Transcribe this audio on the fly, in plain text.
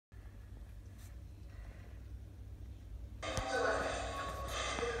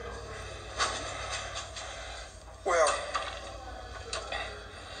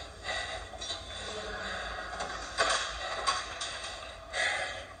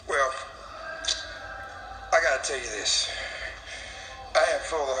gotta tell you this. I am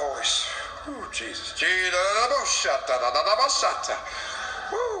full of the Holy Spirit. Ooh, Jesus.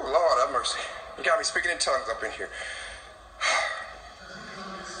 Ooh, Lord have mercy. You got me speaking in tongues up in here.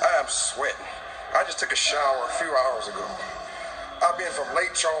 I am sweating. I just took a shower a few hours ago. I've been from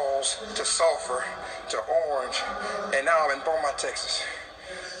Lake Charles to Sulphur to Orange, and now I'm in Beaumont, Texas.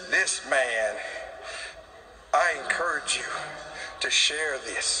 This man, I encourage you to share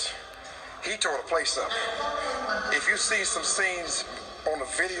this. He tore the place up. If you see some scenes on the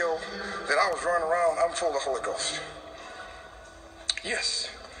video that I was running around, I'm full of the Holy Ghost. Yes,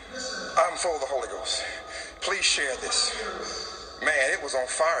 I'm full of the Holy Ghost. Please share this. Man, it was on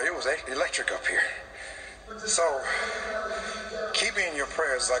fire. It was electric up here. So, keep me in your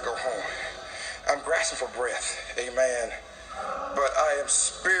prayers as I go home. I'm grasping for breath. Amen. But I am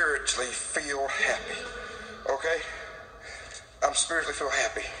spiritually feel happy. Okay? I'm spiritually feel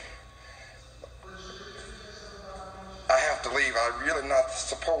happy. I have to leave. I'm really not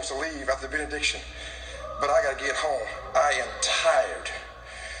supposed to leave after the benediction. But I got to get home. I am tired.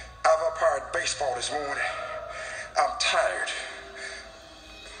 I've umpired baseball this morning. I'm tired.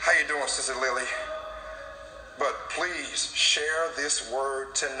 How you doing, Sister Lily? But please share this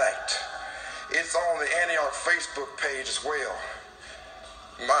word tonight. It's on the Antioch Facebook page as well.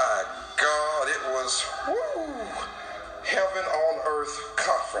 My God, it was Heaven on Earth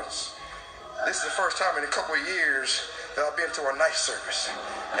Conference. This is the first time in a couple of years that I've been to a night service,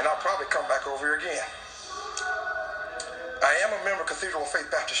 and I'll probably come back over here again. I am a member of Cathedral of Faith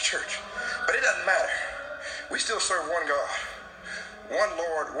Baptist Church, but it doesn't matter. We still serve one God, one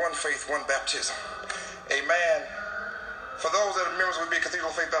Lord, one faith, one baptism. Amen. For those that are members of the Cathedral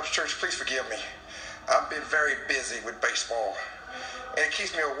of Faith Baptist Church, please forgive me. I've been very busy with baseball, and it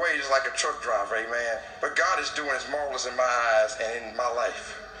keeps me away just like a truck driver, amen. But God is doing His marvelous in my eyes and in my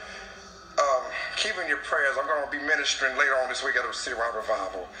life. Keep in your prayers. I'm going to be ministering later on this week at a citywide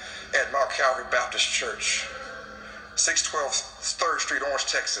revival at Mount Calvary Baptist Church, 612 3rd Street, Orange,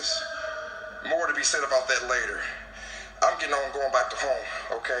 Texas. More to be said about that later. I'm getting on going back to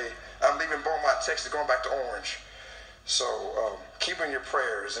home, okay? I'm leaving Beaumont, Texas, going back to Orange. So keep in your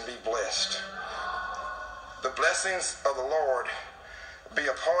prayers and be blessed. The blessings of the Lord be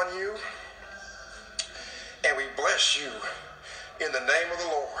upon you, and we bless you in the name of the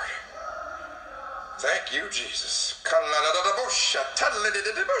Lord. Thank you, Jesus.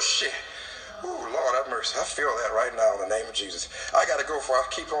 Ooh, Lord have mercy. I feel that right now in the name of Jesus. I got to go before I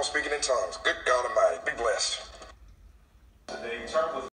keep on speaking in tongues. Good God Almighty. Be blessed.